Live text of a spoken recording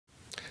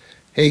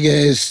Hey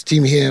guys,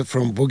 Tim here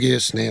from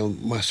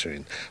BSMastering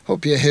Mastering.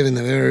 Hope you're having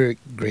a very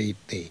great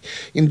day.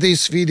 In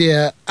this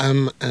video,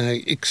 I'm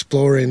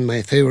exploring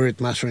my favorite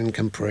mastering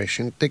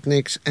compression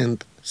techniques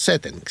and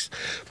settings.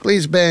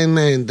 Please bear in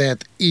mind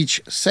that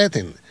each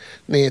setting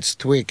needs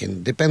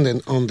tweaking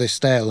depending on the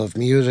style of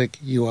music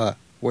you are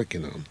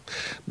working on.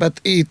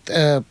 But it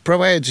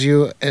provides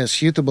you a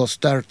suitable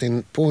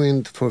starting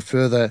point for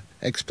further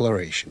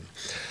exploration.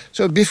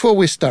 So before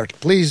we start,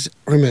 please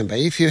remember,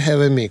 if you have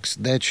a mix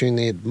that you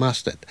need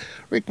mastered,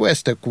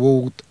 request a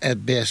quote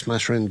at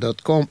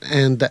bsmastering.com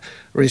and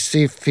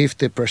receive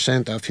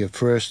 50% of your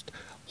first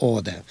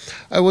order.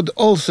 I would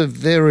also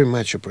very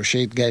much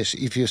appreciate, guys,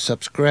 if you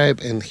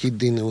subscribe and hit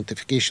the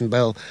notification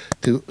bell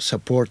to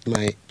support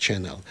my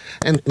channel.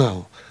 And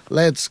now,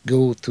 let's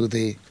go to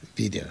the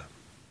video.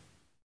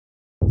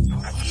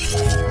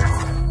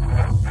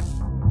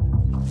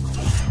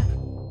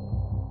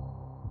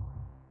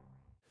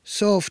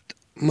 Soft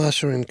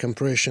mastering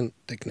compression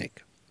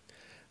technique.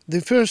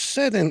 The first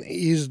setting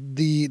is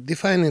the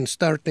defining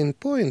starting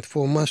point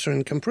for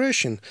mastering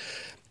compression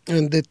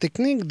and the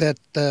technique that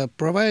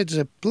provides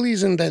a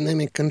pleasing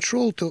dynamic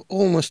control to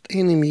almost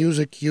any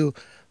music you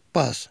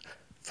pass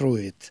through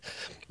it.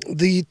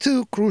 The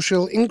two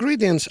crucial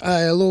ingredients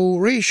are a low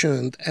ratio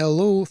and a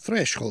low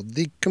threshold.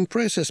 The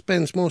compressor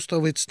spends most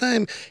of its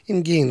time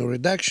in gain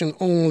reduction,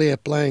 only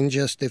applying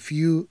just a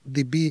few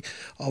dB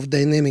of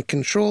dynamic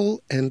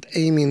control and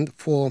aiming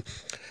for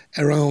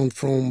around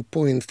from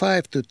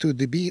 0.5 to 2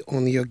 dB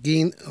on your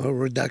gain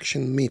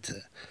reduction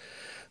meter.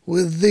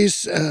 With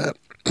this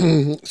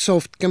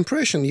soft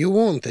compression, you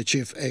won't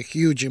achieve a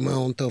huge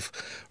amount of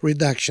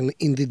reduction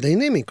in the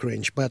dynamic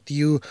range, but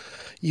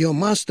your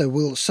master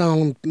will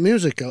sound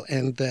musical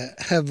and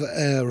have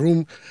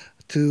room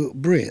to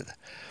breathe.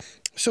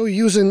 So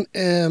using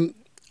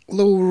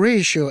low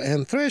ratio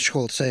and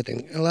threshold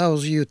setting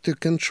allows you to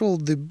control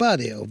the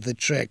body of the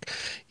track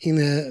in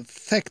an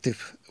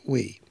effective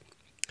way.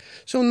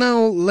 So now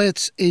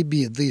let's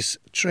A/B this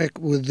track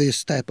with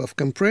this type of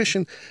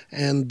compression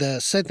and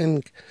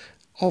setting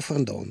off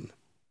and on.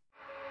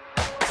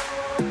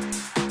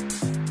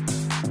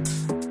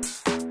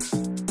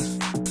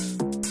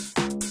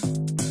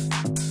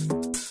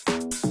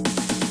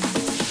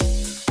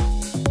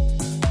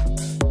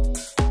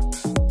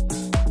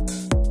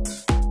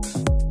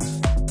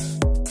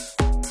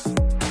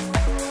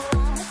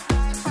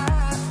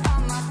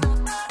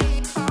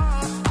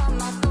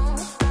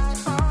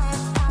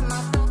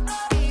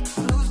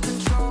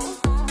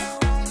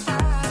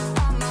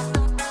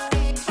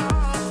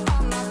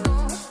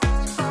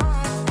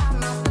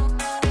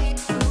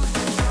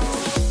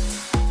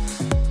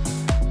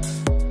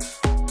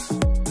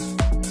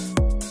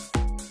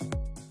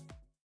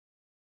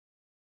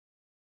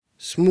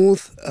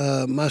 Smooth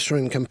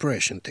mastering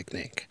compression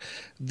technique.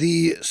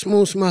 The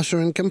smooth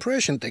mastering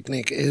compression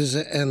technique is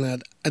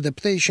an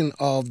adaptation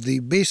of the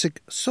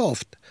basic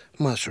soft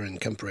mastering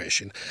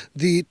compression.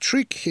 The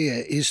trick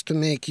here is to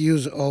make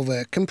use of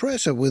a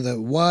compressor with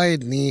a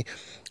wide knee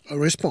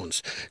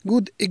response.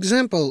 Good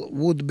example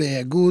would be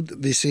a good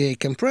VCA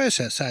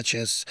compressor such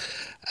as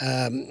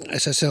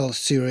SSL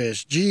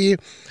Series G,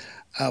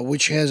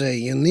 which has a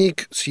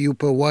unique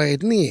super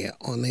wide knee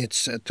on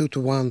its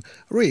 2:1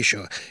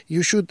 ratio.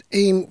 You should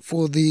aim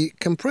for the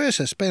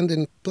compressor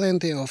spending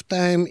plenty of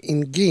time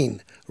in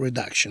gain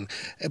reduction,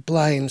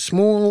 applying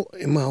small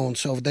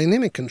amounts of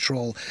dynamic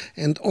control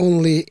and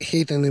only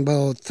hitting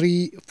about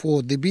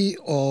 3-4 dB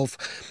of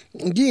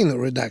gain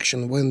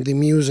reduction when the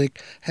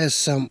music has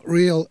some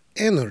real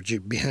energy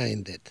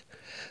behind it.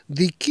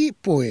 The key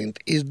point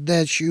is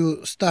that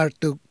you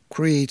start to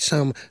create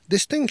some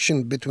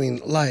distinction between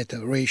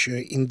lighter ratio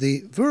in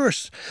the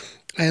verse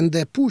and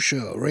the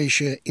pusher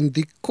ratio in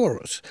the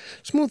chorus.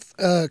 Smooth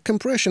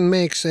compression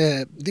makes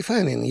a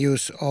defining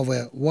use of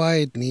a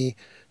wide knee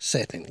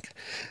setting.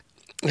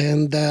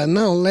 And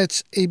now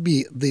let's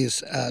A/B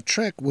this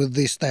track with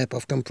this type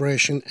of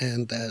compression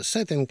and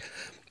setting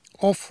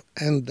off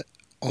and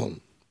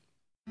on.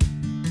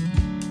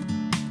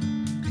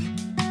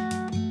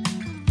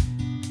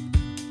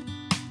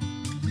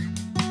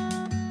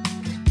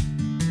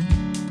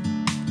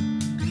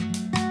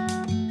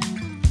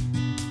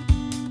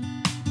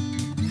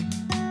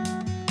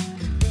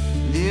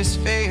 This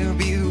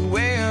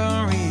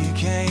February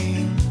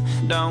came,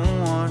 don't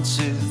want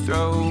to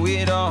throw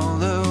it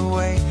all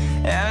away.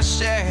 As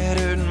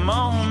shattered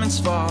moments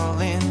fall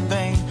in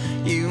vain,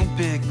 you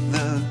pick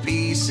the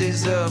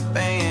pieces up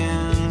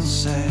and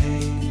say,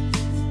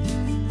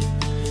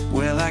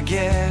 well, I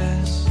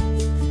guess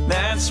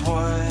that's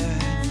what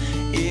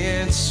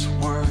it's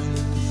worth,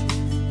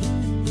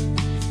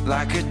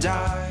 like a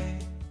die.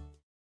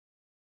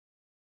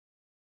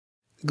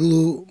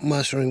 Glue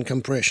mastering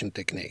compression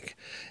technique.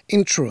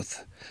 In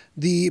truth,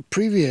 the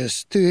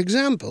previous two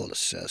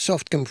examples,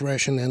 soft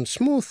compression and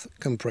smooth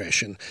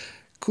compression,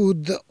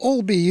 could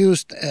all be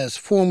used as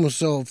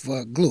forms of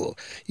glue,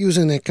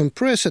 using a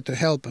compressor to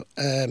help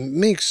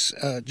mix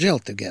gel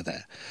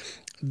together.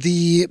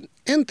 The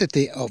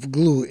entity of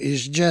glue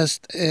is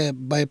just a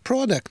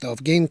byproduct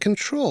of gain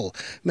control,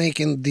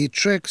 making the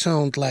track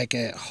sound like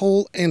a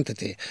whole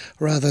entity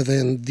rather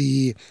than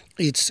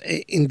its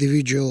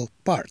individual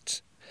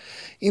parts.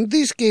 In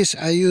this case,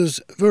 I use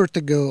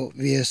Vertigo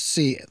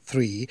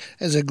VSC3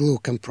 as a glue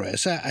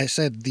compressor. I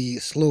set the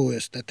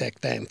slowest attack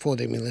time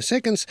 40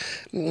 milliseconds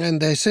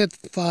and I set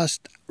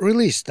fast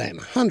release time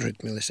 100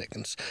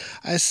 milliseconds.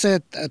 I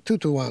set a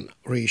 2:1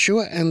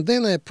 ratio and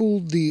then I pull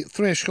the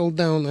threshold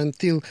down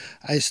until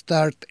I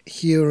start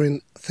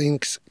hearing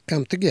things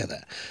come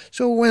together.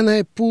 So when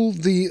I pull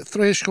the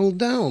threshold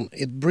down,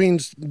 it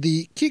brings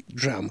the kick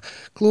drum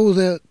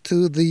closer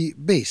to the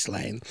bass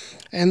line.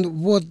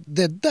 And what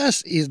that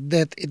does is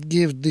that it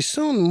gives the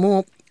song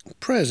more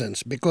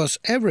presence, because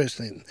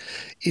everything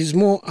is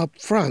more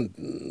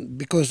upfront,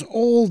 because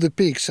all the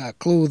peaks are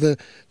closer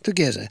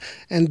together,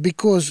 and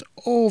because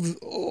of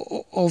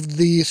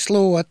the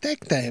slow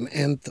attack time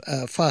and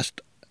fast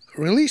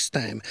release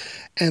time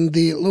and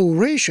the low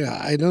ratio,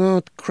 I do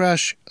not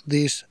crush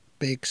these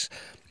peaks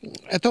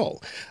at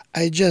all.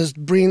 I just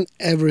bring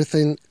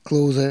everything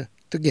closer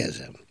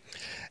together.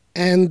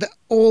 And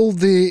all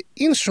the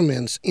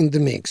instruments in the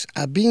mix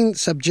are being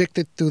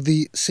subjected to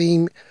the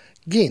same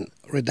gain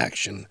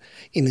reduction.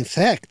 In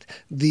fact,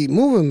 the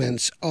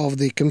movements of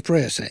the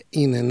compressor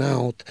in and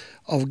out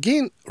of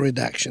gain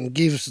reduction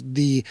gives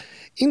the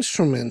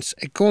instruments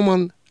a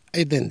common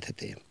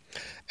identity.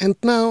 And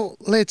now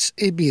let's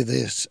A/B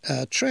this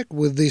track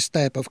with this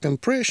type of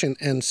compression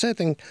and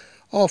setting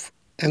off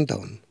and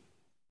on.